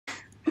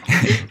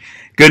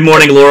Good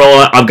morning,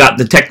 Laurel. I've got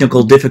the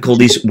technical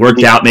difficulties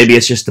worked out. Maybe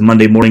it's just the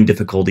Monday morning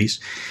difficulties.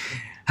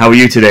 How are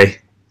you today?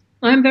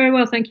 I'm very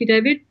well, thank you,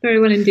 David. Very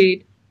well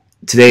indeed.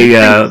 Today,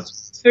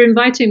 thanks for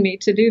inviting me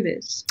to do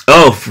this.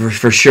 Oh,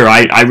 for sure.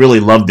 I really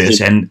love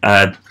this, and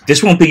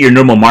this won't be your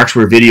normal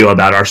Markzware video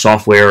about our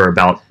software or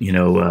about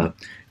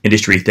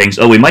industry things.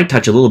 Oh, we might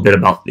touch a little bit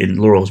about in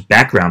Laurel's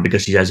background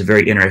because she has a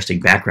very interesting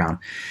background.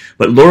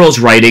 But Laurel's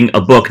writing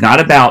a book not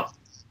about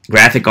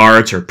graphic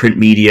arts or print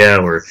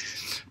media or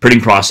printing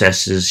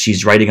processes.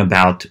 She's writing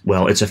about,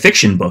 well, it's a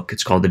fiction book.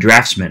 It's called The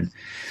Draftsman.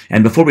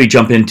 And before we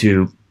jump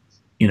into,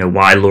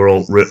 why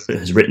Laurel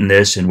has written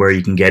this and where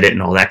you can get it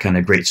and all that kind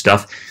of great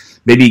stuff,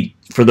 maybe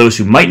for those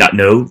who might not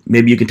know,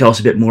 maybe you can tell us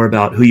a bit more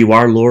about who you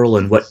are, Laurel,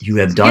 and what you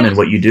have done and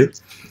what you do.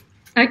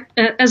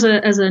 As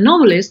a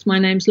novelist, my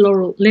name's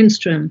Laurel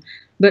Lindström,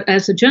 but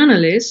as a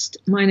journalist,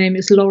 my name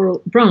is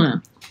Laurel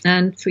Brunner.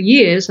 And for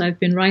years, I've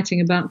been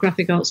writing about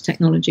graphic arts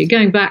technology,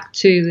 going back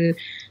to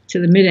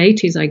the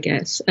mid-'80s, I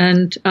guess.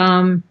 And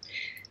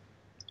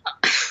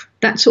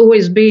that's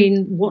always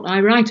been what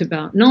I write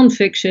about,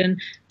 non-fiction,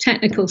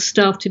 technical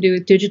stuff to do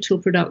with digital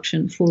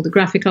production for the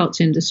graphic arts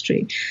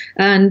industry.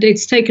 And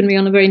it's taken me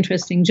on a very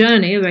interesting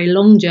journey, a very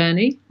long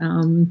journey.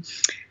 And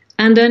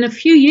then a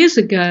few years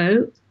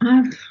ago,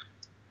 I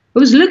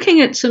was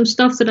looking at some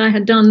stuff that I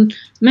had done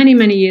many,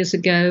 many years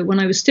ago when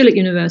I was still at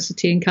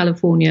university in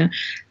California.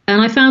 And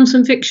I found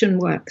some fiction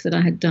work that I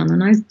had done.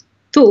 And I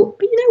thought,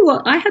 you know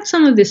what, I had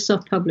some of this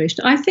stuff published.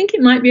 I think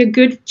it might be a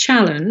good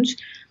challenge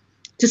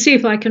to see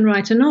if I can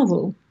write a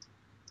novel.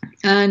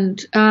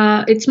 And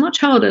it's much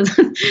harder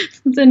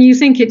than you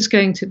think it's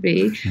going to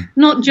be,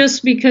 not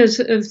just because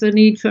of the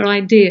need for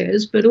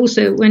ideas, but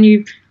also when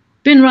you've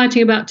been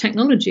writing about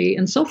technology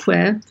and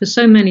software for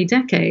so many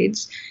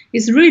decades,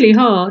 it's really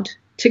hard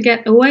to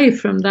get away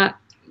from that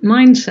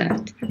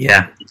mindset.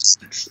 Yeah.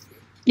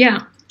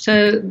 Yeah.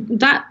 So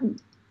that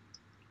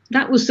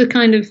was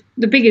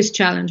the biggest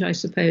challenge, I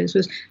suppose,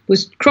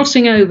 was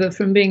crossing over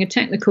from being a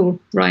technical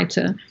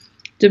writer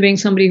to being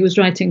somebody who was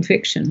writing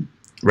fiction.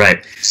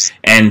 Right.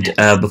 And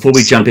before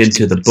we jump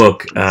into the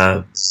book,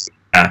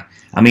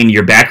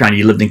 your background,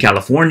 you lived in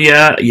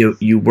California,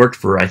 you worked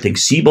for, I think,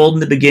 Seybold in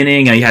the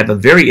beginning, and you have a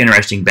very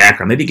interesting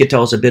background. Maybe you could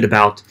tell us a bit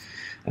about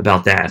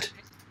that.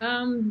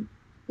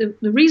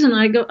 The reason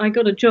I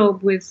got a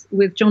job with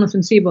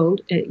Jonathan Seybold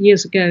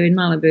years ago in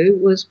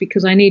Malibu was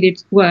because I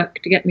needed work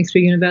to get me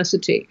through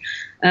university.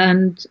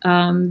 And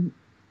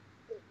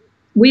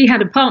we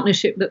had a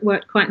partnership that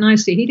worked quite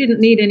nicely. He didn't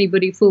need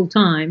anybody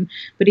full-time,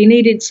 but he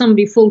needed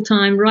somebody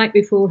full-time right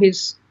before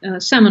his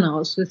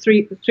seminars, the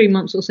three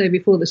months or so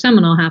before the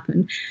seminar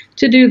happened,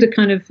 to do the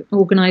kind of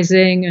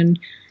organizing and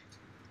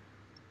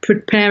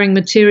preparing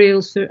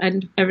materials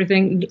and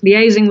everything,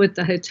 liaising with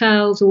the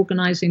hotels,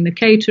 organizing the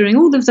catering,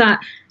 all of that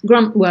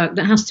grunt work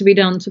that has to be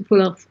done to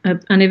pull off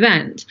an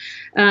event.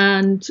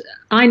 And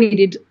I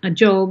needed a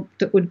job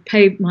that would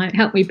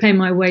help me pay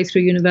my way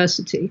through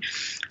university.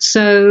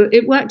 So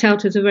it worked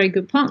out as a very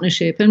good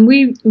partnership. And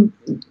we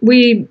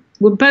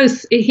were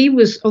both, he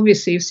was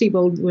obviously,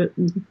 Seybold were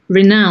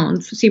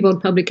renowned for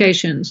Seybold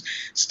Publications,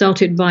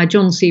 started by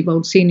John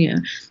Seybold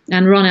Sr.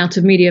 and run out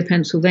of Media,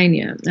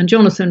 Pennsylvania. And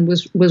Jonathan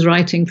was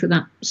writing for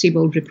that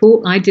Seybold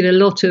report. I did a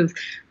lot of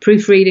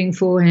proofreading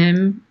for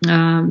him,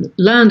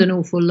 learned an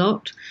awful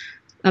lot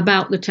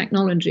about the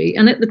technology.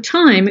 And at the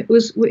time, it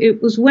was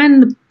when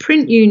the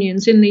print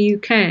unions in the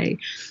UK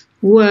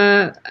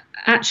were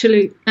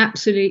actually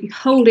absolutely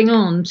holding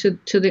on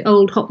to the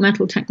old hot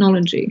metal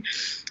technology.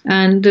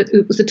 And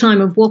it was the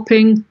time of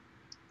Wapping.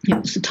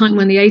 It was the time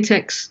when the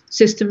ATEX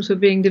systems were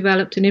being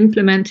developed and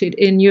implemented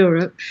in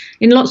Europe,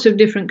 in lots of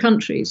different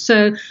countries.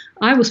 So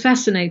I was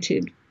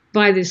fascinated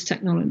by this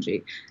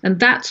technology, and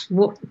that's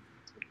what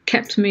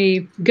kept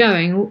me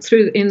going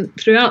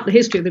throughout the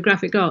history of the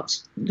graphic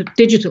arts, the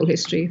digital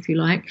history, if you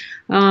like,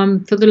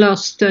 for the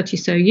last 30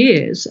 so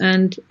years.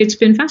 And it's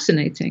been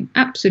fascinating,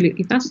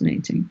 absolutely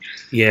fascinating.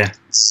 Yeah.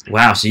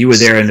 Wow. So you were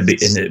there in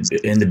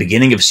the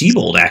beginning of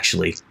Seybold,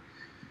 actually.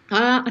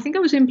 I think I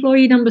was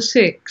employee number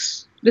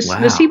 6. The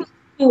Seybold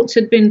reports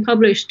had been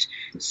published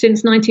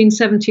since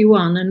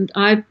 1971, and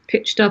I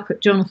pitched up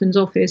at Jonathan's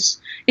office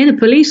in a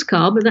police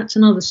car, but that's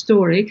another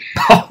story.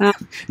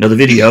 Another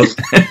video.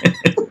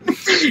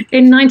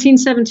 In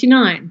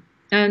 1979.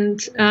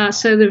 And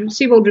so the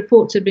Seybold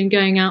reports had been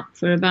going out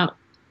for about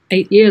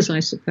 8 years, I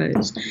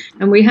suppose.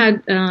 And we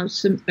had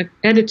some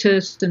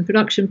editors and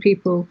production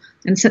people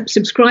and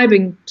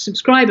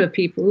subscriber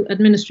people,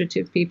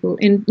 administrative people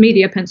in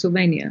Media,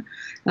 Pennsylvania.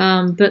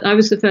 But I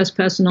was the first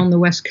person on the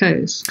West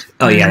Coast.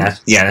 Oh,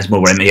 that's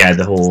more what I mean. Yeah,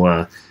 the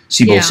whole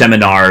Seybold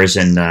Seminars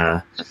and...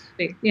 I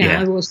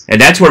was. And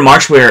that's where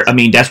Markzware,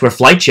 that's where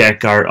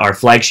FlightCheck, our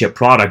flagship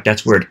product,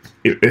 that's where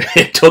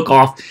it took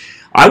off.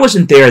 I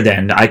wasn't there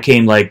then. I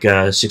came like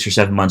 6 or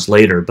 7 months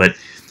later, but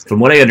from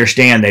what I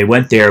understand, they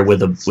went there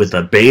with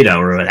a beta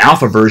or an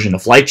alpha version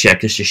of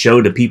FlightCheck just to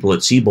show to people at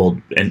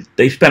Seybold, and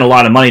they spent a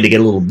lot of money to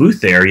get a little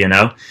booth there,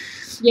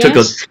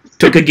 Yes.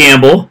 Took a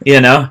gamble,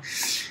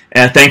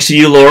 Thanks to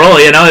you, Laurel.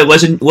 You know, it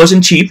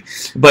wasn't cheap,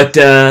 but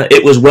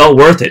it was well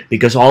worth it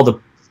because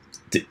all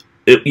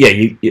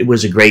it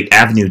was a great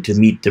avenue to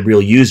meet the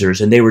real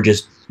users, and they were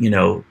just, you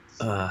know,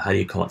 how do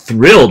you call it,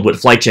 thrilled what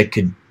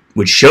FlightCheck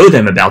would show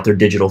them about their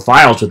digital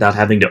files without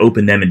having to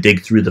open them and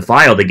dig through the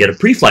file to get a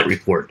pre-flight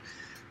report,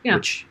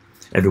 which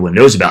everyone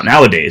knows about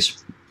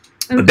nowadays.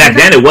 But back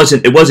then, it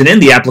wasn't in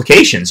the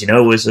applications. You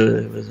know, it was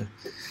a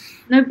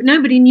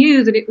nobody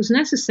knew that it was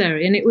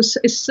necessary, and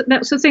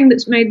that's the thing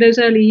that's made those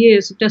early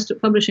years of desktop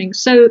publishing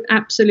so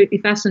absolutely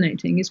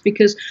fascinating, is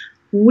because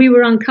we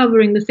were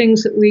uncovering the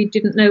things that we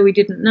didn't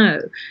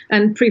know,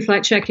 and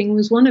pre-flight checking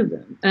was one of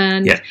them,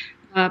 and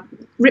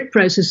RIP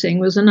processing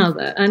was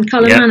another, and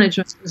color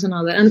management was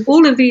another, and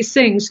all of these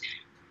things,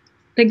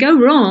 they go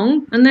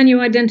wrong, and then you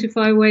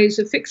identify ways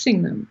of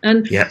fixing them.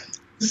 And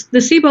the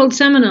Seybold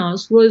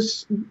Seminars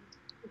was,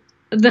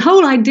 the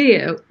whole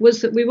idea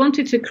was that we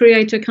wanted to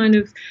create a kind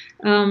of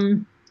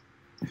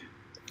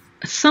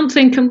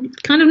something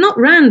kind of not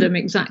random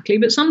exactly,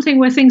 but something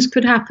where things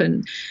could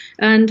happen,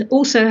 and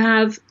also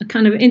have a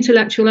kind of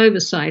intellectual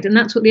oversight. And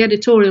that's what the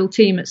editorial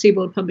team at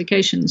Seybold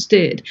Publications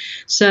did.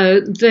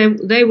 So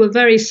they were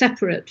very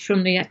separate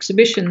from the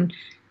exhibition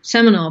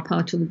seminar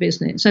part of the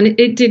business, and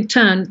it did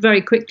turn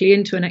very quickly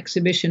into an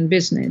exhibition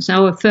business.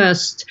 Our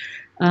first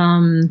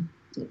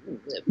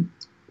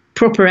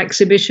proper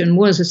exhibition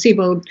was a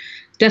Seybold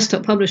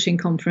desktop publishing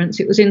conference.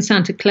 It was in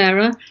Santa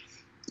Clara.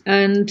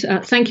 And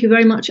thank you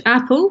very much,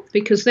 Apple,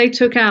 because they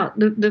took out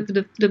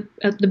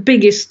the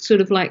biggest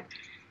sort of like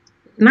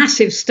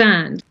massive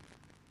stand.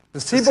 The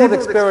Seybold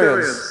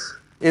experience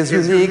is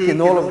unique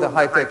in all of the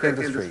high-tech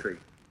industry.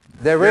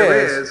 There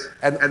is,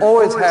 and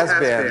always has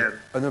been,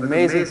 an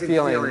amazing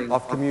feeling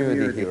of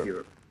community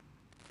here.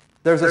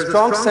 There's a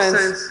strong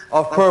sense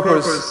of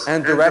purpose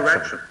and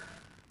direction.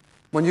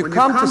 When you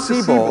come to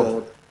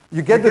Seybold,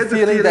 you get the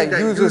feeling that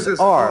users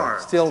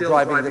are still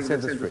driving this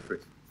industry.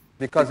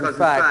 Because, in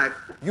fact,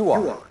 you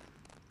are.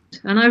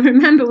 And I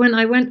remember when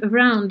I went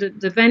around at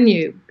the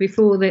venue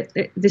before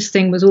this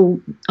thing was all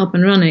up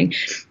and running,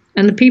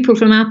 and the people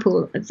from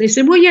Apple, they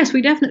said, well, yes,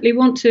 we definitely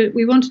want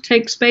to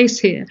take space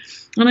here.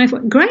 And I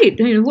thought, great,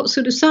 you know, what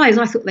sort of size?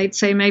 I thought they'd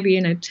say maybe,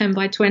 you know, 10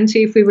 by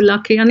 20 if we were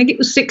lucky. I think it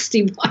was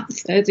 60 by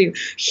 30.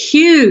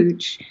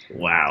 Huge.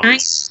 Wow.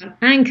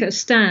 Anchor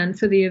stand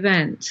for the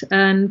event.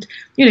 And,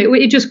 you know,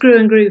 it just grew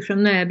and grew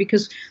from there,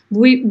 because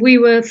we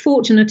were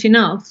fortunate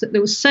enough that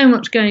there was so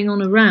much going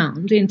on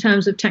around in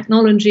terms of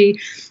technology,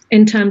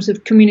 in terms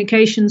of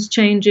communications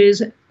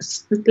changes.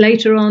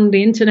 Later on,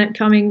 the internet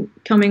coming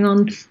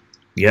on.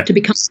 To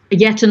become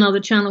yet another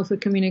channel for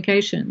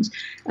communications,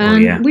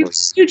 and we were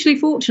hugely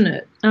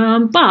fortunate.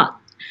 But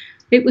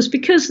it was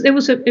because there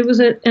was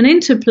an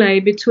interplay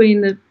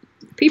between the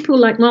people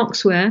like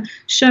Markzware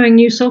showing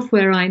new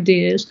software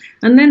ideas,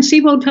 and then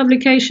Seybold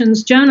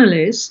Publications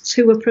journalists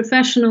who were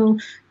professional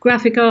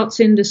graphic arts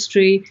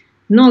industry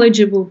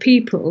knowledgeable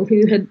people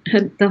who had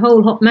the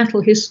whole hot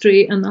metal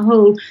history and the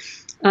whole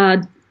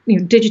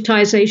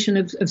digitization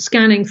of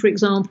scanning, for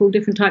example,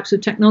 different types of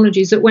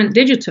technologies that went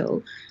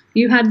digital.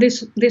 You had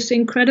this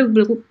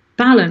incredible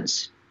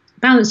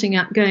balancing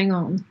act going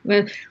on,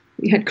 where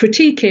you had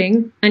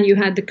critiquing, and you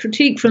had the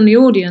critique from the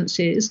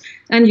audiences,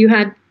 and you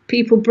had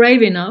people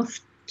brave enough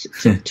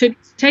to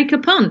take a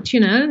punt,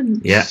 you know,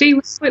 and see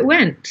where it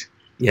went.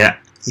 Yeah,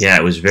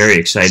 it was very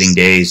exciting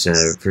days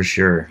for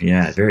sure.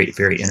 Yeah, very,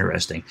 very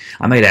interesting.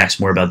 I might ask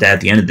more about that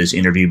at the end of this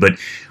interview, but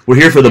we're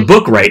here for the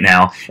book right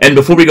now. And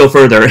before we go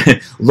further,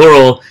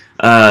 Laurel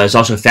is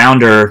also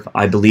founder,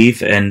 I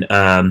believe, and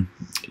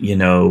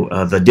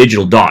the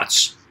Digital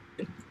Dots,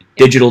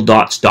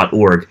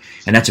 digitaldots.org,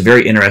 and that's a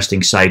very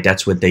interesting site.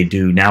 That's what they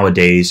do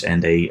nowadays,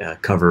 and they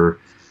cover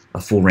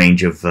a full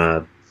range of.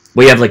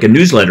 We have like a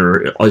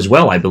newsletter as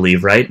well, I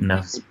believe, right? And,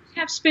 we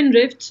have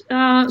Spindrift.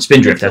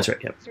 Spindrift, that's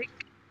right. Yep.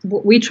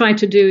 What we try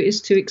to do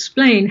is to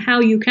explain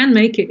how you can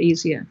make it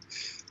easier,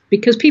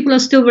 because people are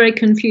still very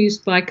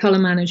confused by color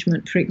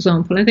management, for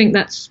example. I think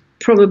that's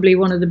probably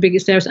one of the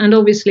biggest errors, and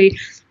obviously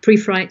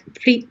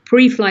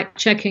pre-flight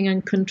checking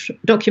and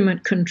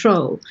document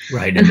control,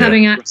 right, and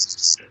having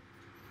access,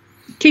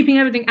 keeping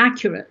everything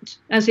accurate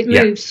as it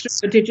moves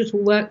through a digital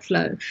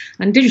workflow.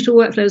 And digital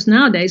workflows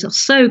nowadays are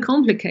so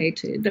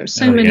complicated. There are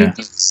so many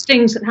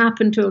things that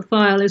happen to a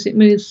file as it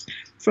moves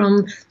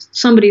from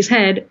somebody's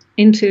head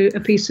into a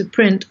piece of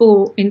print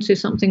or into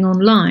something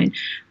online,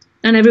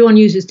 and everyone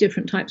uses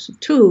different types of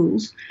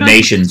tools.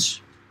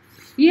 Nations.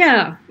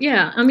 Yeah.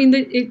 I mean,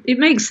 it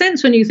makes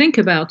sense when you think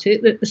about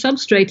it, that the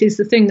substrate is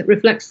the thing that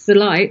reflects the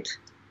light.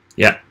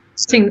 Yeah.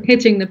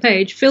 Hitting the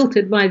page,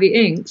 filtered by the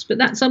inks, but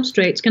that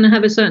substrate's going to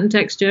have a certain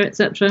texture,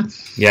 etc.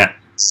 Yeah.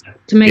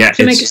 To make it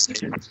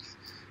different.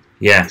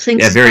 Yeah.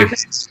 Very.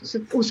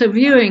 Also,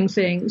 viewing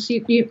things,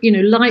 you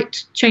know,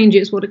 light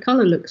changes what a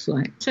color looks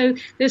like. So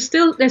there's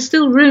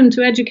still room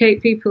to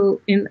educate people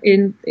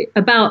in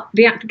about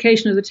the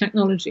application of the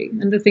technology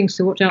and the things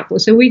to watch out for.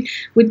 So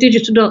with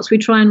Digital Dots, we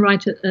try and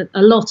write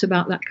a lot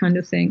about that kind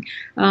of thing.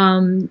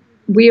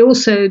 We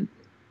also,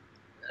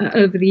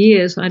 over the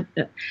years,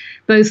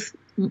 both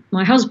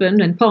my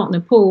husband and partner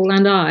Paul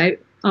and I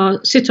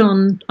sit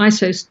on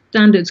ISO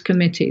standards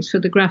committees for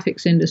the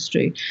graphics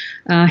industry.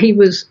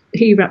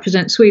 He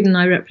represents Sweden,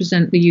 I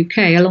represent the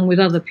UK, along with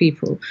other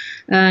people,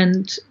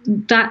 and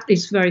that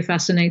is very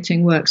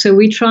fascinating work. So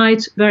we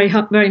tried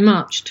very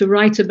much to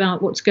write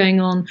about what's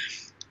going on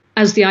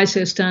as the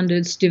ISO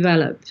standards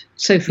developed.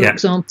 So, for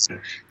example,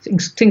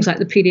 things like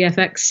the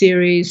PDFX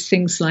series,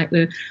 things like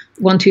the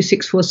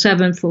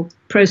 12647 for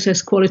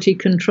process quality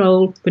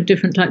control for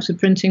different types of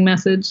printing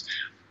methods,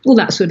 all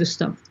that sort of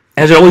stuff.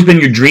 Has it always been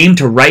your dream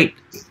to write?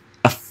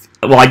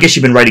 Well, I guess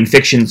you've been writing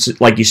fiction,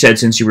 like you said,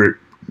 since you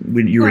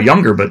were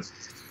younger. But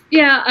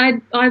yeah,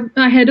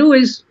 I had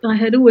always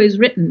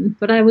written,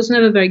 but I was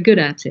never very good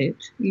at it.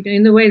 You know,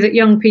 in the way that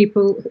young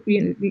people,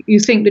 you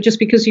think that just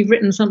because you've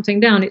written something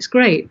down, it's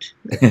great.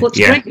 What's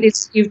great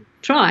is you've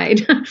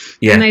tried and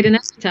made an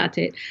effort at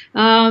it.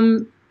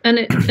 And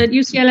at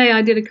UCLA,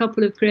 I did a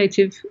couple of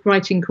creative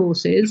writing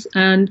courses,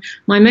 and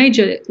my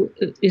major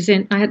is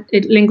in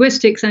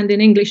linguistics and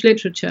in English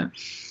literature.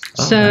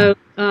 So,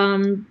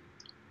 and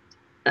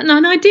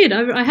I did.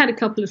 I had a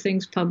couple of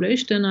things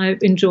published, and I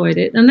enjoyed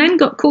it, and then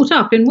got caught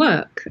up in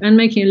work and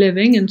making a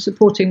living and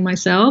supporting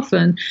myself,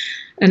 and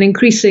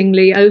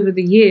increasingly over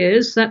the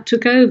years that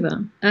took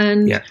over.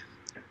 And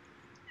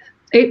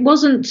it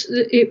wasn't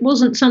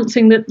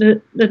something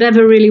that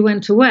ever really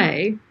went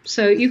away.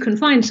 So you can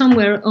find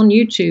somewhere on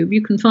YouTube,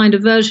 you can find a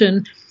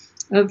version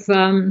of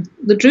the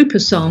DRUPA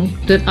song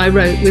that I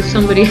wrote with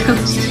somebody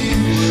else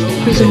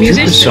who's a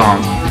musician. DRUPA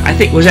song. I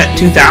think, was that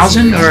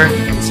 2000 or?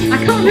 I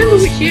can't remember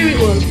which year it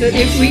was, but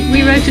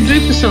we wrote a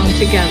DRUPA song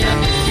together.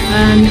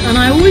 And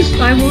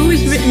I've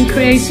always written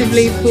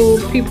creatively for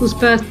people's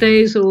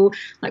birthdays, or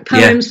like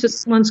poems for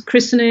someone's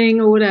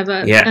christening or whatever.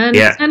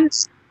 And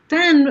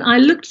then I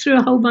looked through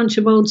a whole bunch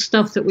of old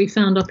stuff that we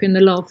found up in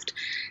the loft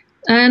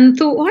and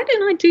thought, why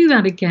don't I do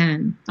that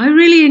again? I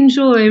really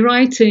enjoy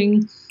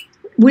writing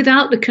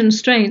without the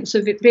constraints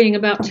of it being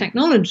about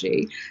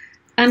technology.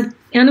 And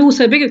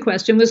also a bigger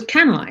question was,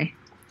 can I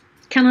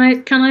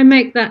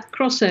make that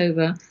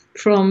crossover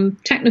from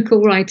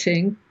technical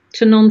writing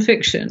to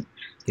non-fiction,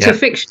 to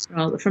fiction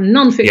rather, from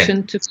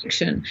non-fiction to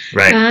fiction?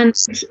 Right. And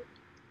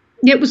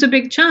it was a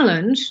big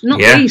challenge, not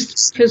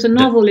least because a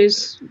novel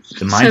is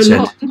the mindset. So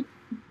long.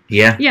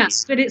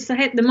 Yes, but it's the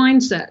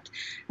mindset.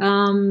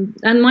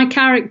 And my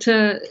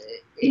character,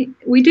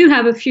 we do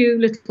have a few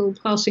little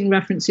passing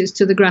references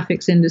to the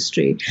graphics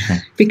industry,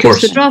 because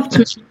the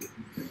draftsman.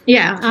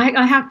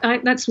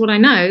 That's what I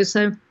know.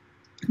 So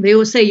they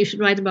always say you should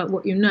write about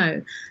what you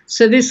know.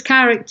 So this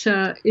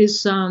character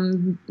is,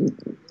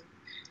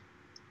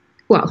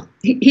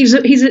 he's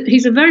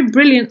a very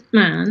brilliant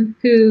man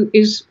who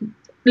is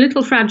a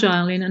little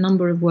fragile in a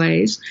number of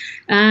ways,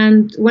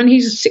 and when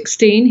he's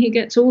 16 he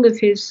gets all of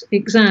his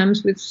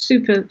exams with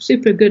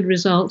super good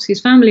results. His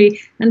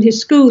family and his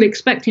school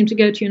expect him to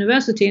go to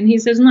university, and he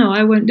says, no,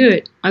 I won't do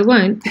it. I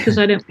won't, because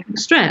I don't want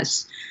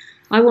stress.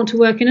 I want to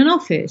work in an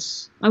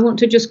office. I want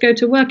to just go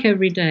to work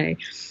every day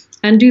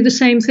and do the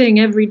same thing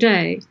every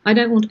day. I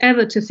don't want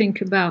ever to think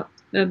about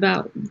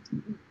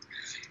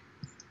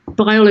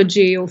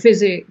biology or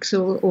physics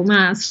or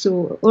maths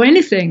or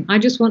anything. I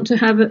just want to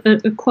have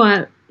a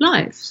quiet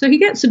life. So he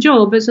gets a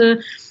job as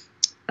a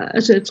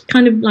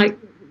kind of like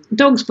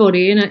dog's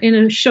body in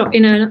a shop,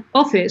 in an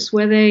office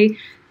where they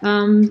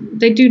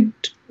do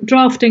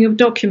drafting of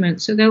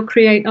documents. So they'll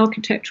create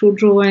architectural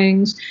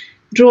drawings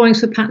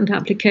for patent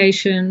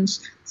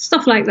applications,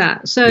 stuff like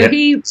that. So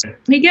he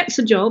gets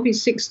a job.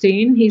 He's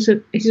 16. He's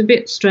a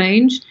bit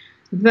strange.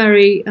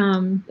 Very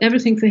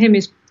everything for him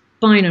is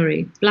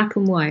binary, black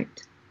and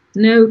white.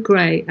 No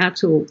grey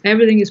at all.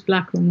 Everything is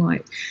black and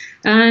white.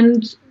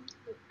 And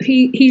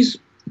he's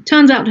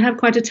turns out to have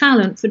quite a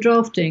talent for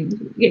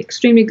drafting,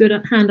 extremely good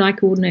at hand-eye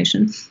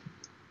coordination.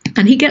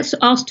 And he gets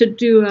asked to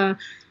do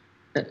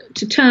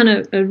to turn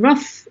a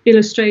rough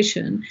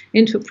illustration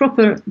into a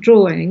proper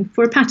drawing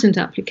for a patent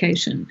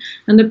application.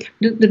 And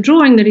the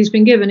drawing that he's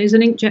been given is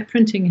an inkjet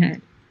printing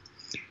head.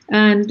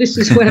 And this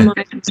is where my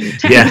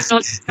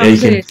technical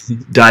comes in.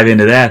 Dive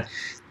into that.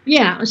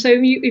 Yeah, so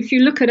if you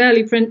look at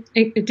early inkjet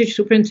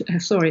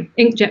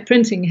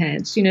printing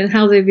heads, you know,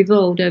 how they've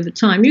evolved over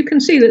time, you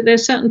can see that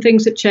there's certain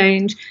things that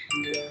change.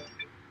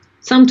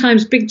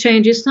 Sometimes big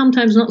changes,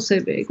 sometimes not so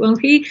big. Well,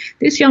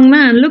 this young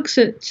man looks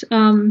at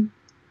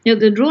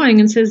the drawing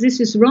and says, "This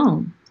is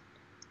wrong.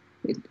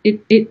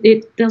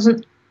 It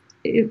doesn't.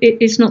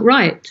 It's not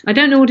right. I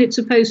don't know what it's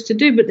supposed to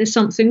do, but there's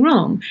something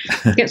wrong."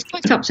 Gets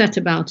quite upset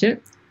about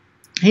it.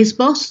 His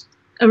boss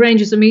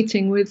arranges a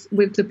meeting with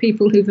the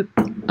people who've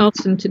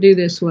asked him to do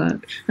this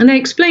work, and they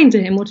explain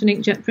to him what an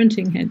inkjet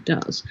printing head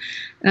does,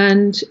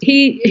 and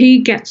he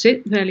gets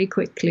it fairly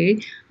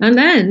quickly, and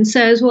then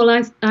says, "Well,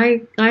 I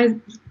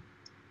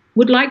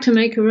would like to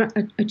make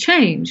a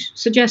change,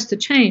 suggest a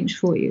change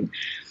for you."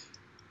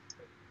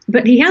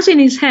 But he has in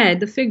his head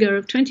the figure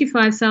of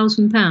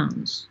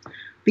 £25,000,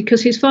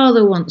 because his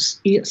father once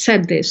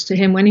said this to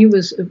him when he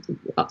was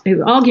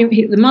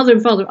arguing. The mother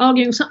and father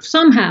arguing.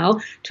 Somehow,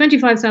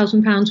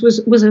 £25,000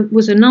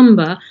 was a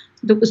number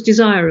that was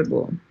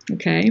desirable.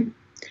 Okay,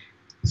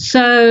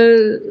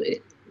 so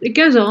it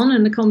goes on,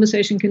 and the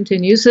conversation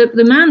continues. So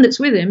the man that's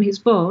with him, his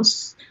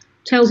boss,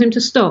 tells him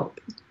to stop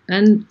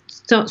and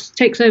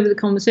takes over the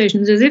conversation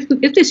and says,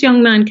 if this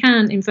young man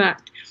can, in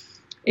fact,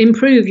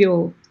 improve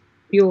your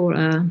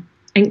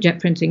inkjet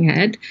printing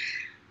head,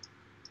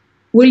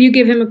 will you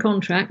give him a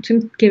contract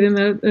and give him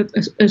a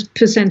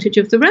percentage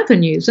of the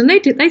revenues? And they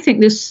think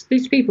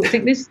these people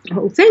think this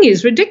whole thing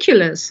is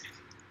ridiculous.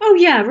 Oh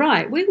yeah,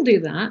 right, we'll do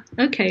that.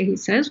 Okay, he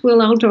says,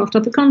 well, I'll draft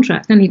up a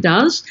contract, and he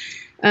does.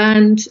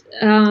 And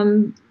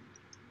the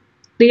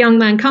young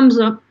man comes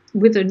up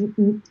with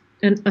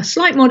a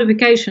slight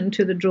modification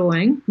to the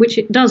drawing, which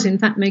it does in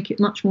fact make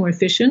it much more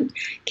efficient,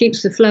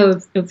 keeps the flow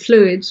of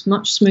fluids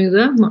much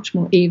smoother, much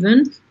more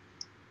even,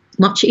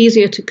 much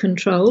easier to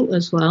control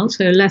as well,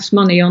 so less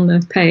money on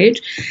the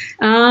page.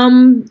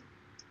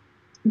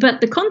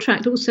 But the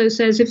contract also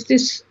says if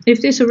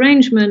this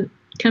arrangement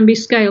can be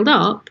scaled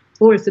up,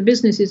 or if the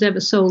business is ever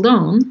sold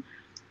on,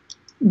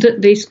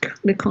 that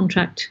the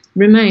contract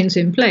remains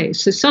in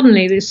place. So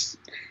suddenly this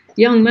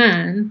young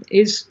man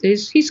he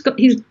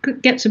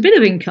gets a bit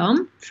of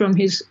income from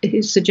his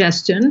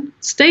suggestion,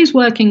 stays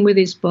working with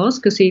his boss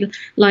because he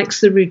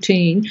likes the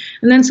routine,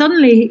 and then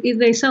suddenly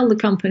they sell the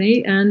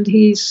company, and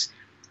he's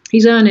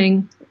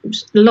earning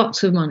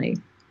lots of money.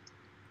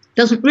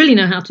 Doesn't really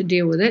know how to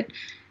deal with it,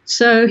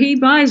 so he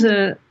buys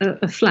a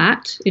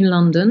flat in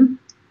London,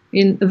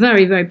 in a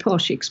very, very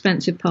posh,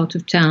 expensive part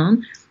of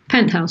town,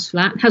 penthouse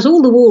flat, has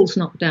all the walls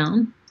knocked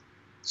down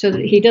so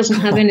that he doesn't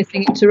have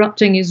anything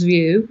interrupting his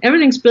view.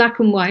 Everything's black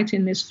and white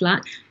in this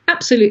flat,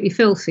 absolutely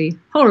filthy,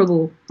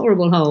 horrible,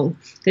 horrible hole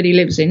that he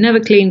lives in, never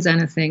cleans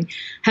anything,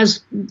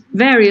 has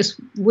various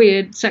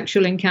weird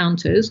sexual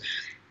encounters.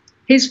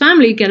 His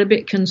family get a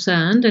bit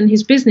concerned, and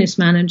his business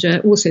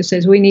manager also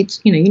says, you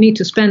need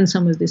to spend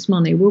some of this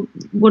money. Well,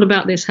 what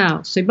about this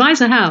house? So he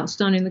buys a house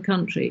down in the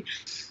country.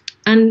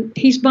 And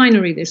he's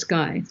binary, this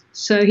guy.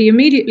 So he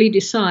immediately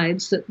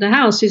decides that the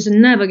house is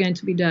never going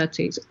to be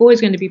dirty. It's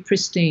always going to be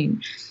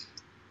pristine.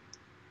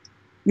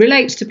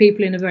 Relates to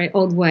people in a very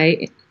odd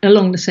way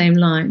along the same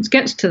lines.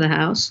 Gets to the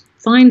house,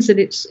 finds that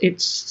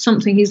it's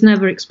something he's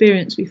never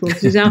experienced before,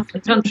 because he's out in the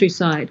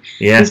countryside.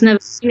 Yeah. He's never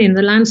seen in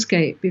the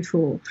landscape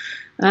before.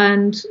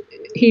 And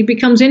he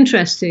becomes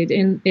interested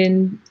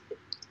in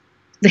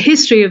the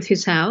history of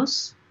his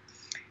house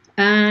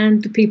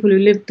and the people who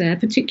lived there,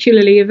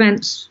 particularly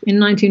events in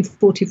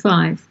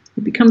 1945.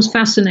 He becomes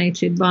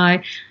fascinated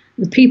by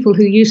the people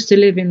who used to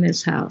live in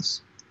this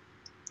house.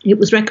 It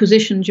was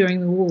requisitioned during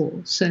the war,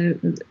 so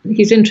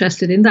he's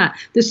interested in that.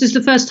 This is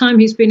the first time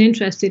he's been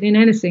interested in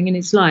anything in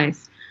his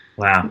life.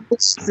 Wow.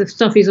 The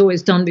stuff he's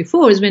always done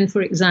before has been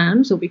for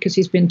exams or because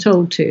he's been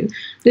told to.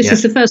 This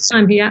is the first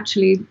time he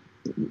actually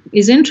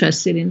is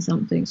interested in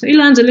something. So he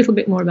learns a little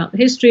bit more about the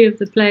history of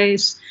the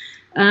place,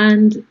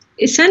 and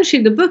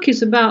essentially the book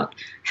is about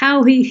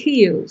how he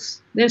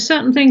heals. There are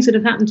certain things that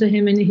have happened to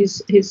him in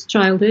his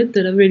childhood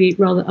that are really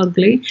rather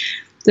ugly,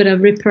 that are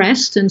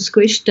repressed and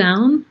squished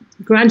down.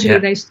 Gradually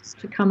they start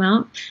to come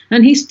out,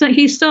 and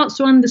he starts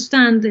to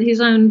understand that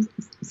his own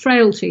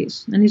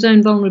frailties and his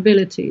own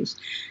vulnerabilities,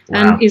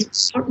 and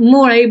is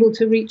more able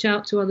to reach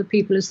out to other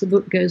people as the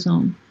book goes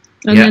on.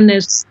 And then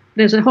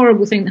there's a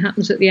horrible thing that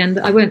happens at the end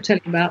that I won't tell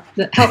you about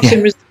that helps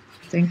him resolve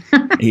thing.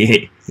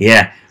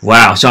 Yeah.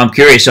 Wow. So I'm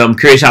curious.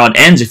 How it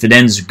ends. If it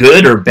ends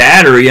good or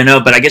bad, or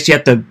but I guess you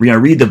have to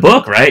read the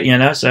book,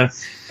 right? So.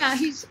 Yeah,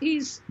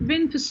 he's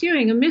been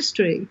pursuing a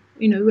mystery,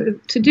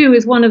 to do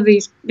with one of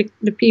the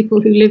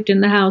people who lived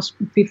in the house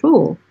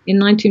before in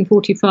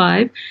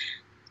 1945.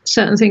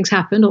 Certain things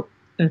happened,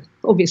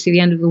 obviously the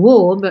end of the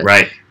war, but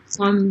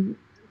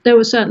there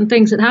were certain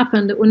things that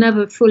happened that were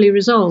never fully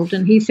resolved,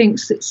 and he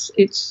thinks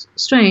it's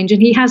strange,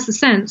 and he has the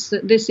sense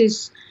that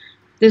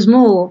there's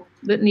more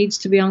that needs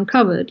to be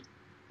uncovered,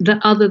 that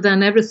other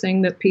than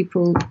everything that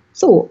people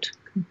thought.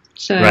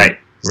 So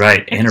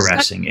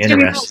interesting.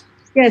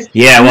 Yes.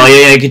 Yeah. Well,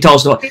 yeah. You could tell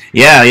us.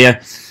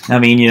 Yeah. I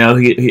mean,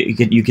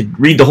 you could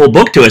read the whole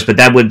book to us, but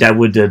that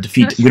would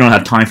defeat. We don't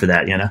have time for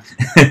that.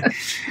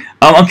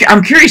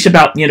 I'm curious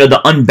about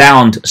the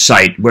Unbound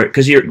site,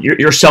 because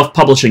you're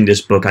self-publishing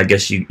this book. I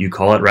guess you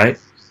call it, right?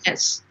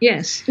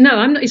 Yes. No,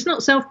 I'm not. It's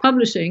not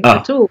self-publishing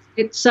at all.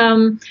 It's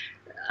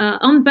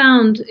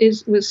Unbound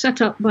was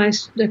set up by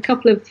a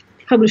couple of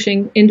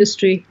publishing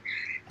industry.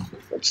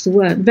 What's the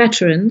word?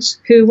 Veterans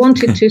who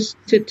wanted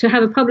to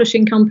have a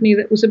publishing company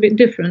that was a bit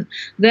different.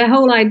 Their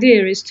whole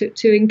idea is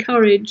to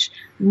encourage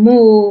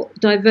more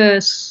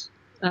diverse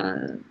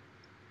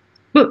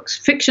books,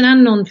 fiction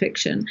and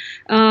non-fiction.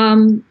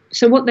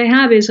 So what they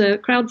have is a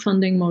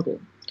crowdfunding model,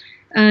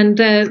 and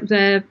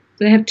they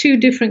have two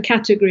different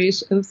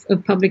categories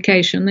of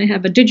publication. They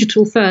have a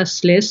digital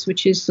first list,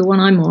 which is the one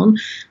I'm on,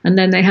 and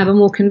then they have a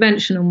more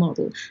conventional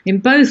model. In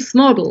both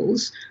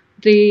models,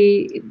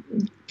 they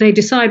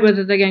decide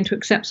whether they're going to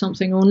accept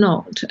something or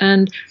not.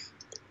 And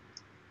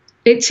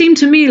it seemed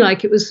to me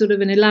like it was sort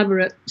of an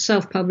elaborate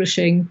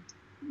self-publishing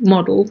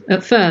model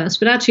at first,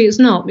 but actually it's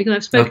not, because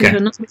I've spoken to a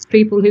number of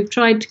people who've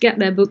tried to get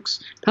their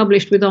books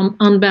published with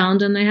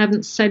Unbound, and they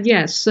haven't said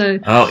yes. So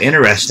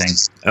interesting.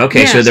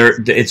 Okay, yes.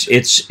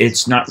 So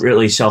it's not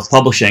really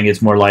self-publishing;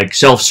 it's more like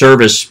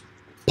self-service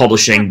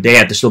publishing. They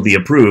have to still be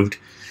approved.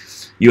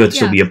 You have to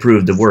still be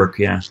approved to work.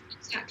 Yeah,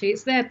 exactly.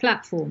 It's their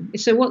platform.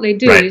 So what they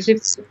do is,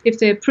 if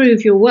they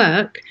approve your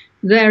work,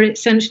 they're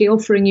essentially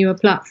offering you a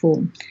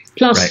platform,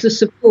 plus the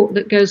support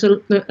that goes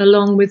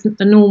along with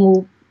a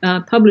normal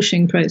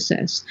publishing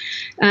process.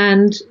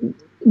 And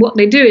what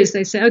they do is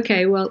they say,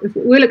 okay, well,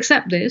 we'll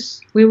accept this,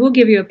 we will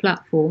give you a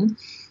platform,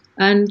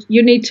 and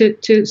you need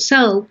to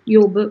sell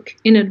your book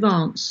in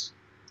advance.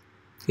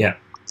 Yeah.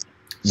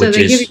 So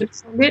they give you a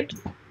target.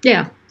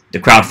 Yeah. The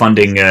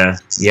crowdfunding,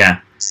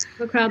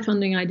 The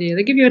crowdfunding idea.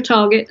 They give you a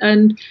target,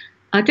 and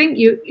I think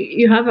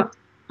you have up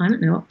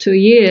to a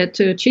year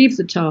to achieve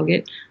the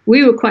target.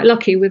 We were quite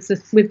lucky with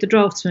the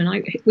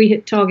Draftsman. We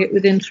hit target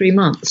within 3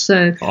 months.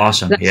 So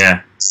awesome!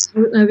 I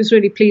was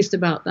really pleased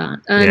about that.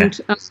 And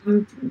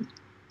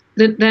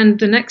then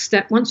the next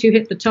step, once you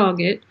hit the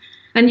target,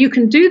 and you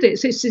can do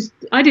this.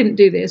 I didn't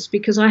do this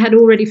because I had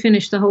already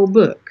finished the whole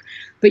book.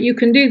 But you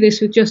can do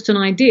this with just an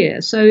idea.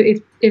 So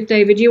if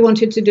David, you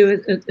wanted to do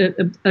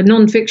a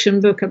non-fiction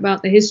book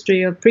about the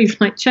history of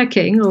preflight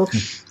checking, or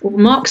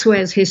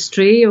Markzware's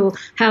history, or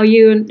how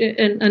you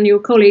and your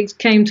colleagues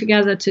came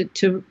together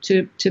to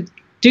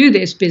do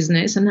this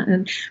business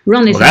and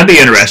run it. Well, that'd be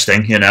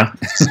interesting, you know.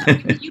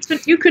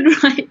 you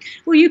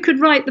could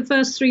write the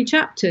first 3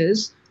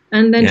 chapters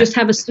and then just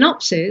have a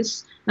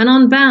synopsis, and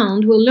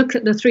Unbound will look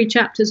at the 3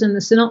 chapters and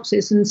the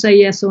synopsis and say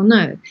yes or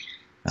no.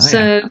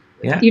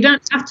 You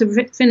don't have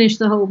to finish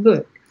the whole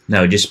book.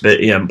 No, just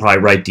probably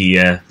write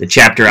the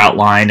chapter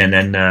outline, and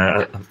then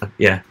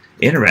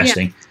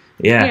interesting.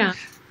 Yeah.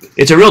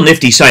 It's a real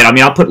nifty site. I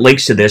mean, I'll put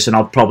links to this, and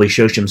I'll probably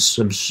show some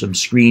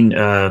screen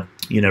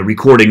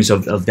recordings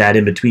of that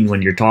in between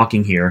when you're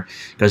talking here,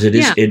 because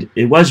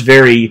it was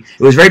very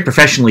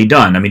professionally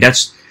done. I mean,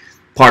 that's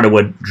part of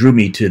what drew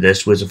me to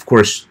this, was of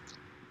course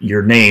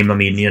your name. I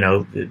mean,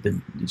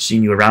 been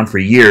seeing you around for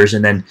years,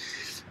 and then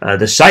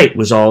the site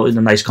was all in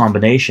a nice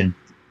combination.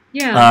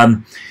 Yeah.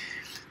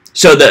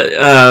 So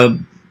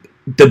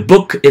the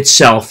book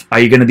itself, are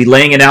you going to be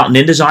laying it out in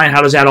InDesign?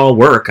 How does that all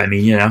work? I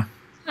mean,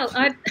 Well,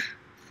 are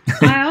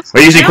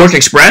you using Quick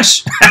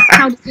Express?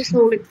 How does this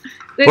all?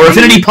 Or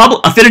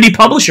Affinity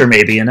Publisher,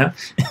 maybe, No,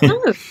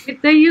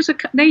 they use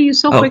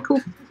software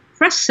called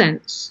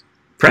PressSense.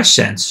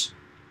 PressSense.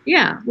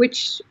 Yeah,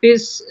 which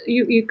is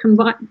you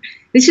combine.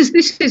 This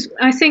is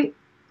I think.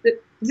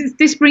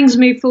 This brings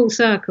me full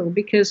circle,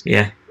 because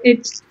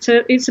it's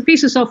a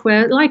piece of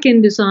software like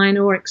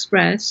InDesign or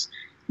Express,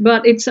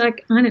 but it's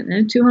like, I don't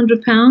know,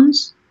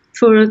 £200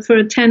 for a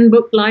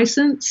 10-book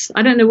license.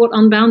 I don't know what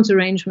Unbound's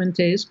arrangement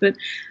is, but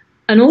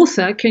an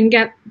author can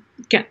get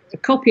a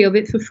copy of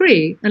it for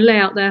free and lay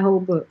out their whole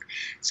book.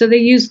 So they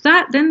use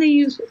that. Then they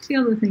use, what's the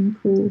other thing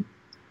called?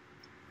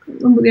 I can't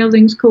remember what the other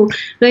thing's called.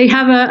 They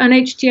have an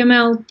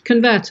HTML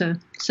converter.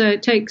 So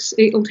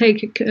it'll take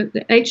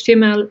the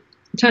HTML,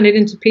 turn it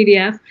into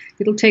PDF.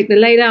 It'll take the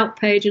laid out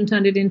page and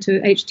turn it into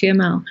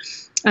HTML.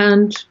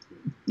 And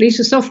these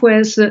are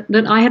softwares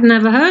that I had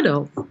never heard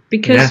of,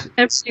 because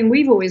everything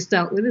we've always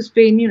dealt with has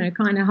been,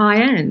 kind of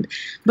high end.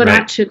 But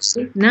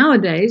actually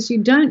nowadays you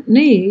don't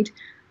need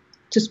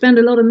to spend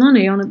a lot of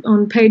money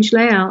on page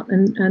layout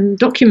and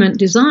document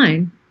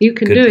design. You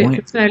can do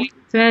it for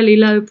fairly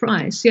low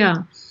price.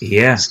 Yeah.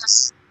 Yeah.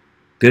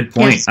 Good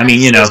point. Yes, I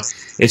mean,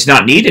 it's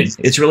not needed.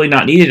 It's really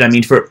not needed. I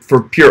mean,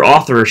 for pure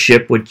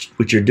authorship, which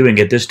you're doing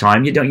at this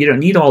time, you don't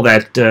need all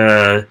that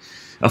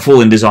a full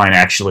InDesign,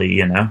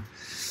 actually.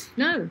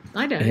 No,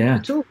 I don't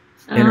at all.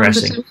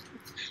 Interesting.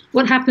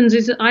 What happens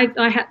is that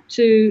I had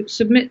to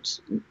submit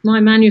my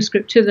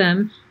manuscript to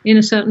them in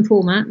a certain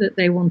format that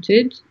they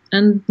wanted,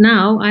 and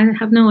now I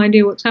have no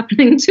idea what's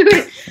happening to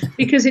it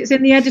because it's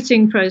in the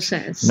editing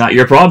process. Not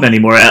your problem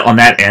anymore on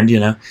that end,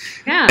 Yeah,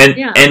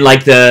 and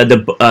like the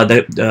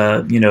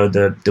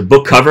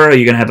book cover, are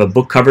you going to have a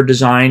book cover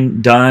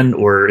design done,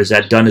 or is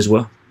that done as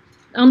well?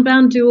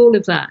 Unbound do all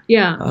of that.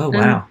 Yeah. Oh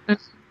wow.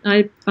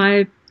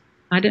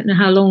 I don't know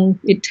how long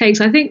it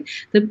takes. I think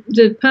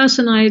the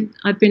person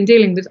I've been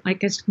dealing with, I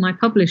guess my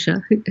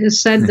publisher,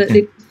 has said that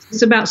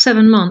it's about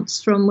 7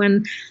 months from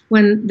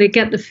when they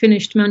get the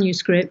finished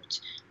manuscript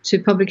to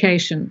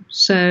publication.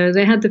 So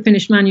they had the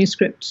finished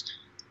manuscript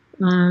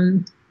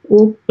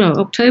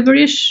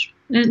October-ish,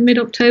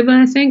 mid-October,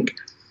 I think.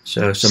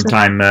 So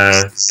sometime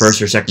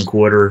first or second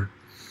quarter.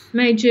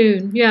 May,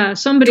 June, yeah.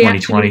 Somebody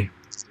 2020.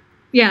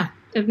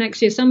 Of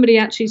next year. Somebody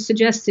actually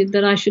suggested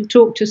that I should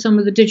talk to some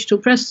of the digital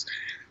press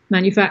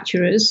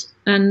manufacturers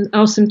and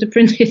ask them to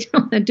print it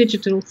on their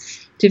digital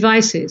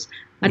devices.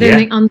 I don't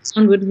think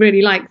Unbound would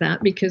really like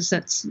that, because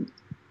that's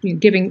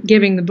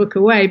giving the book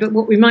away. But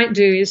what we might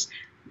do is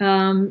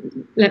I'll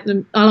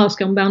ask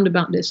Unbound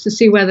about this to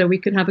see whether we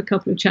could have a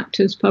couple of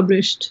chapters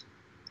published.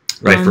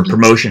 Right, for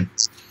promotion.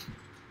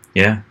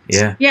 Yeah.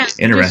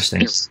 Interesting.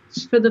 Just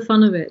for the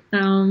fun of it.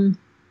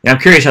 Yeah, I'm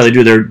curious how they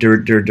do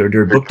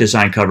their book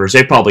design covers.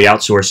 They probably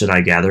outsource it, I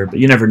gather, but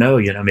you never know.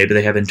 Maybe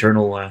they have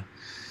internal.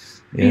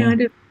 Yeah, I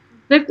do.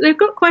 They've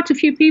got quite a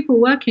few people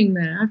working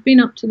there. I've been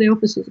up to the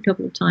offices a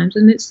couple of times,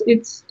 and it's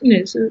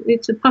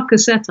a pucker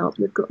setup.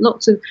 They've got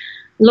lots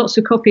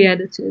of copy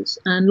editors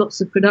and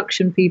lots of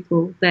production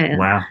people there.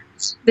 Wow.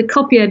 The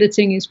copy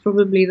editing is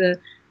probably the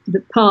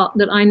part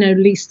that I know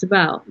least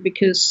about,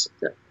 because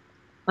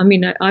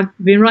I've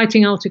been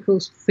writing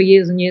articles for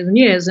years and years and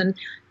years, and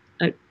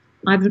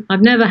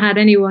I've never had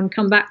anyone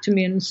come back to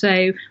me and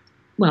say,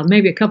 well,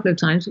 maybe a couple of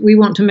times, we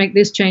want to make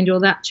this change or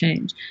that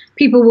change.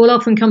 People will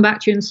often come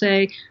back to you and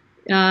say,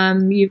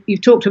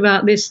 you've talked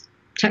about this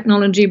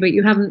technology, but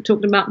you haven't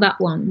talked about that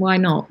one. Why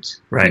not?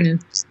 Right,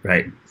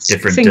 right.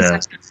 Different,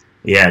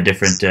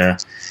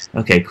 different.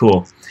 Okay,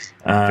 cool.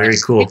 Very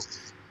cool.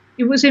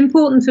 It was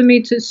important for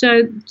me to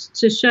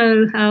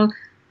show how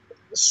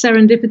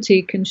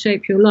serendipity can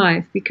shape your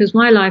life, because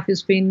my life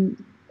has been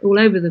all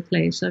over the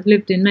place. I've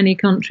lived in many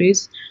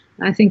countries.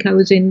 I think I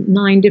was in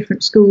 9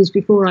 different schools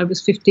before I was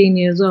 15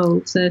 years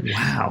old. So,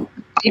 wow.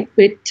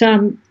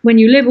 When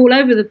you live all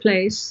over the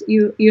place,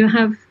 you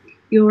have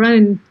your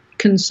own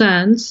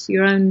concerns,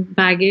 your own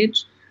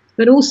baggage,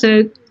 but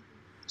also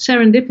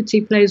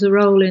serendipity plays a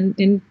role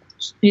in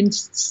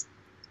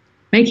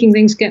making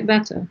things get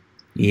better.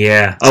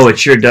 Yeah. Oh, it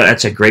sure does.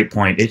 That's a great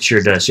point. It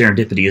sure does.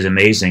 Serendipity is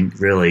amazing,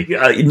 really.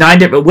 9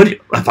 different. What,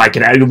 if I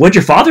could add, what'd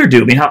your father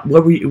do? I mean,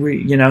 what were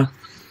you?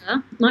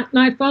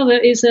 My father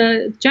is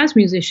a jazz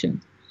musician.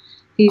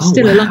 He's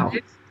still alive.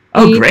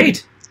 Oh,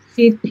 great.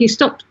 He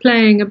stopped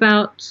playing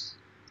about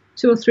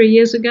 2 or 3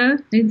 years ago.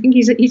 I think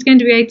he's going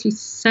to be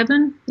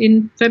 87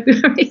 in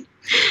February.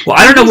 Well,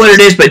 I don't know what it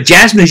is, but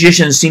jazz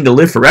musicians seem to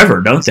live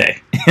forever, don't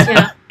they?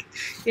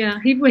 Yeah.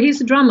 He's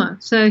a drummer,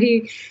 so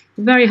he's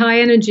a very high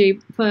energy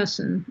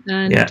person.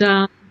 And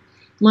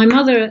my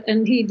mother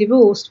and he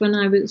divorced when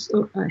I was,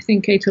 I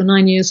think, 8 or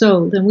 9 years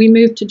old, and we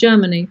moved to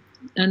Germany.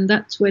 And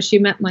that's where she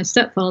met my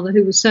stepfather,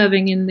 who was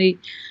serving in the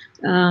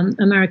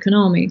American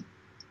Army.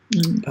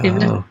 And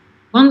that's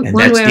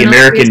the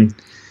American.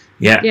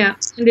 Yeah.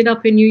 Ended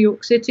up in New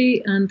York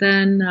City, and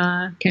then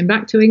came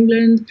back to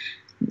England.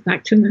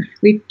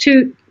 We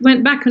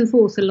went back and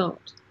forth a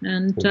lot,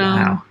 and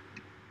wow.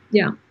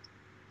 Yeah.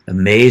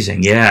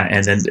 Amazing, yeah,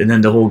 and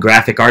then the whole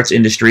graphic arts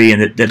industry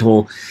and that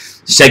whole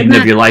segment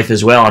of your life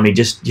as well. I mean,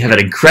 just you have an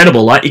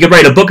incredible life. You could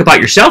write a book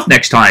about yourself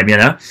next time,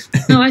 No,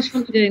 I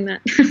shan't be doing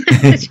that.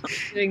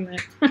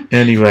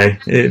 Anyway,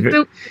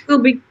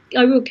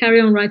 I will carry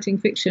on writing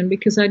fiction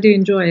because I do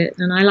enjoy it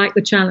and I like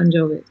the challenge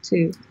of it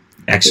too.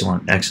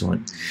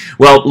 Excellent.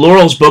 Well,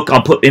 Laurel's book,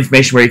 I'll put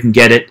information where you can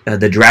get it.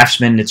 The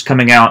Draftsman, it's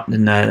coming out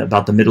in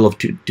about the middle of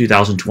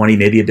 2020,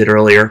 maybe a bit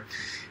earlier.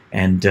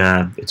 And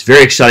it's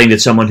very exciting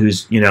that someone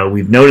who's,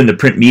 we've known in the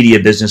print media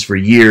business for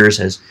years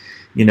has,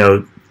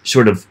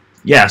 sort of,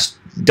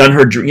 done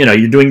her,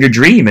 you're doing your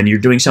dream and you're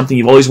doing something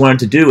you've always wanted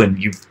to do, and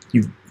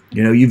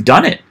you've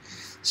done it.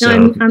 So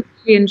I'm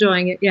really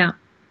enjoying it, yeah.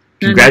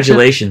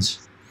 Congratulations.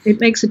 And, it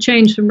makes a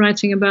change from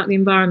writing about the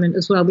environment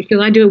as well,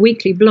 because I do a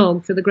weekly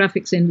blog for the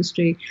graphics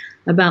industry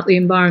about the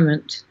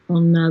environment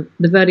on the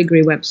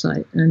Verdigris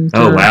website. And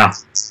wow.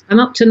 I'm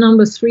up to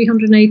number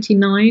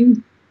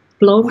 389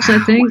 blogs, wow. I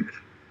think.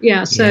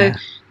 Yeah, so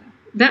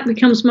that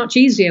becomes much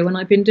easier when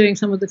I've been doing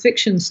some of the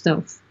fiction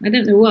stuff. I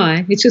don't know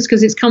why. It's just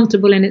because it's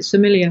comfortable and it's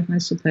familiar, I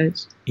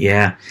suppose.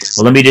 Yeah.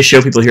 Well, let me just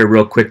show people here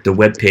real quick the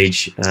web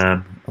page.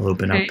 I'll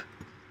open up.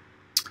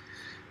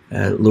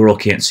 Laurel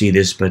can't see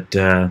this, but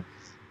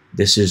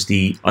this is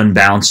the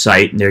Unbound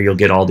site, and there you'll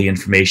get all the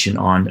information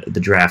on the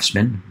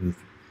Draftsman. Move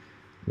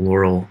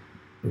Laurel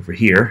over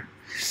here.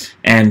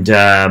 And,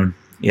 a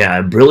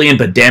brilliant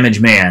but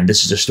damaged man.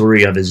 This is a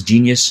story of his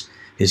genius,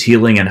 his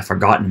healing, and a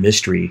forgotten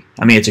mystery.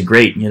 I mean, it's a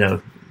great,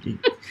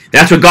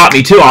 that's what got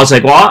me too. I was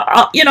like, well,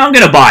 I'm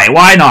going to buy it.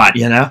 Why not,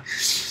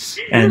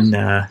 And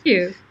Thank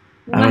you.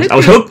 Well,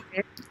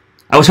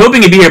 I was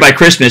hoping it'd be here by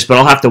Christmas, but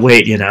I'll have to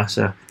wait,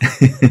 so.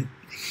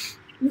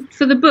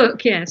 For the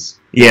book, yes.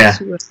 Yeah.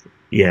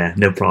 Yeah,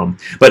 no problem.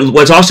 But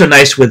what's also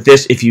nice with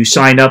this, if you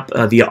sign up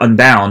via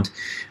Unbound,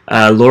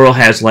 Laurel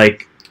has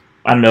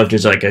I don't know if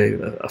there's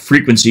a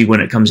frequency when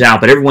it comes out,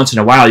 but every once in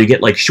a while you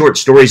get short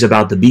stories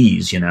about the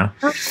bees, Oh,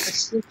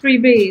 yes, the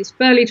 3 Bs,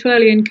 Burly,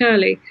 Twirly, and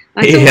Curly.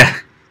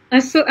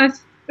 I thought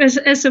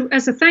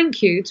as a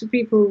thank you to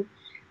people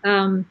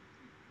who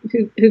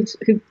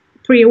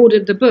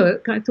pre-ordered the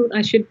book, I thought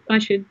I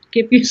should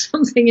give you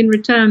something in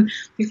return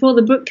before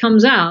the book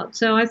comes out.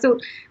 So I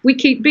thought, we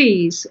keep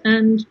bees,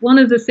 and one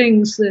of the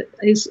things that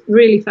is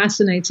really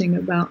fascinating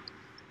about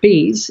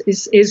bees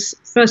is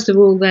first of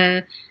all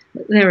they're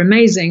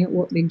amazing at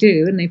what they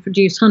do, and they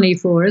produce honey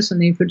for us, and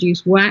they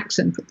produce wax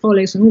and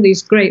propolis and all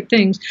these great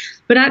things.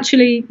 But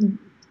actually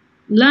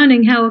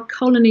learning how a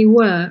colony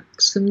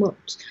works and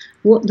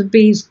what the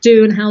bees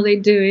do and how they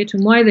do it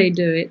and why they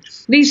do it.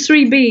 These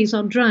 3 bees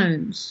are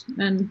drones,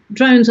 and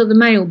drones are the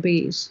male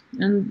bees,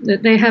 and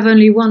they have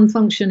only one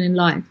function in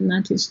life, and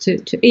that is to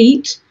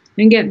eat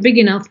and get big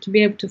enough to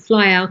be able to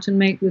fly out and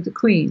mate with the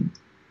queen.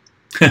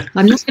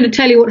 I'm not going to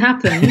tell you what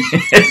happens.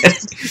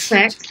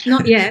 Except,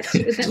 not yet.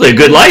 It's a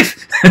good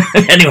life.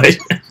 Anyway.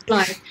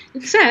 Life.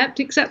 Except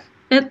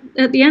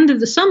at the end of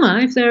the summer,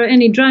 if there are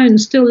any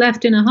drones still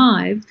left in a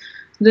hive,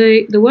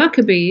 the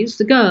worker bees,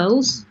 the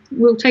girls,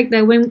 will take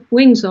their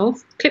wings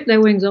off, clip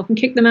their wings off, and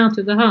kick them out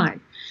of the hive.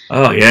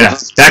 Oh, yeah.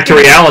 Back to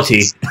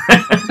reality.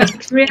 Back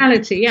to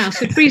reality, yeah.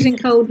 So freezing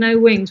cold, no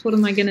wings. What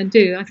am I going to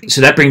do? I think. So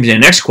that brings me to the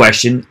next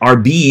question. Are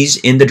bees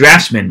in the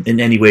Draftsman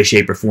in any way,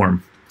 shape, or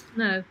form?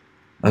 No.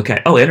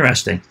 Okay. Oh,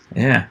 interesting.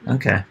 Yeah,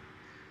 okay.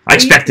 I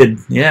expected,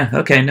 yeah,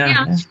 okay, no.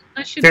 Yeah,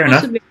 I should Fair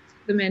possibly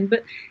put them in,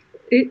 but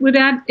it would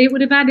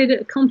have added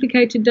a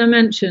complicated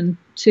dimension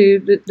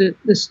to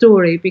the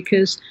story,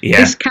 because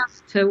this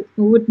character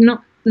would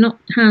not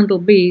handle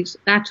bees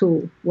at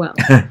all well.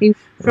 He was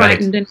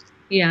frightened, and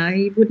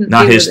he wouldn't.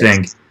 Not deal his with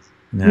thing. it.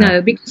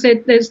 No,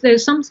 because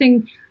there's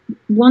something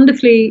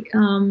wonderfully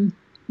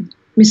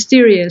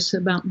mysterious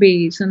about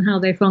bees and how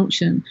they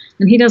function,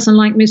 and he doesn't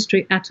like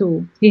mystery at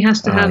all. He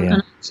has to have an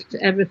answer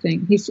to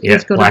everything. He's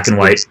got black and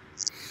white.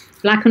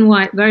 Black and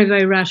white, very,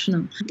 very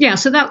rational. Yeah,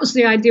 so that was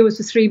the idea with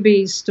the 3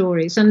 bees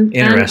stories. And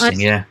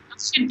interesting, I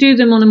should do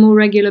them on a more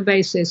regular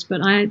basis,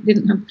 but I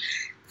didn't have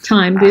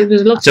time. There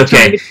was lots of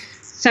time between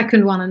the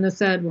second one and the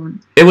third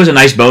one. It was a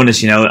nice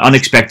bonus,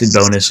 unexpected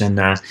bonus. And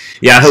I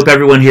hope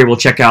everyone here will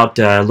check out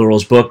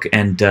Laurel's book.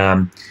 And,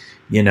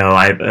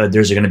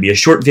 there's going to be a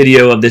short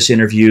video of this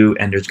interview,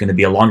 and there's going to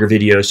be a longer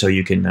video, so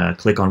you can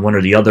click on one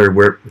or the other,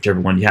 whichever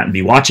one you happen to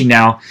be watching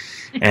now.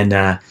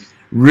 And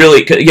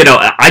really,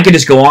 I could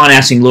just go on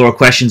asking Laurel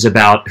questions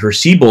about her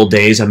Seybold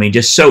days. I mean,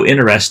 just so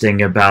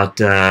interesting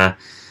about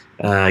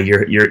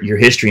your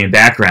history and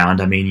background.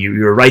 I mean, you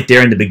were right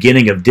there in the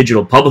beginning of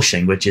digital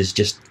publishing, which is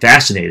just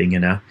fascinating,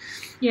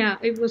 Yeah,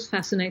 it was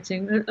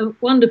fascinating.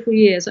 Wonderful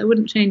years. I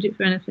wouldn't change it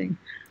for anything.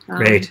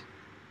 Great.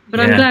 But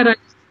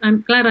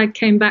I'm glad I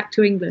came back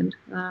to England.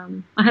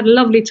 I had a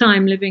lovely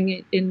time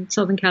living in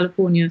Southern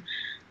California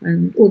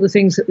and all the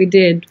things that we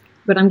did.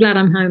 But I'm glad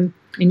I'm home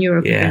in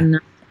Europe again now.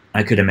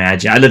 I could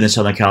imagine. I lived in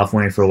Southern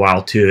California for a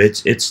while too.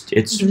 It's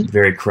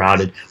very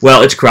crowded.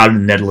 Well, it's crowded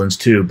in the Netherlands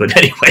too. But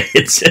anyway,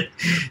 it's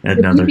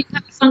another. We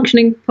have a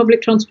functioning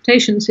public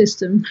transportation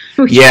system.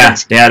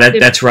 That's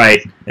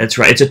right. That's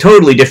right. It's a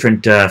totally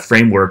different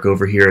framework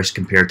over here as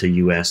compared to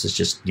U.S. It's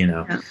just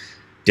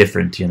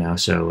different.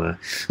 So,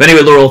 but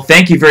anyway, Laurel,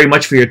 thank you very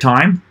much for your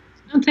time.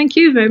 Oh, thank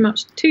you very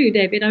much too,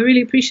 David. I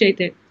really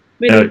appreciate it.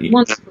 Really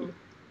wonderful.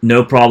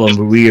 No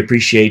problem. We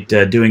appreciate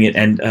doing it,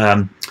 and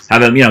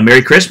have a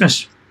Merry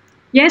Christmas.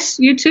 Yes,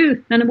 you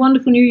too, and a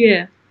wonderful New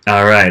Year.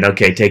 All right.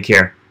 Okay. Take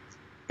care.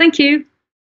 Thank you.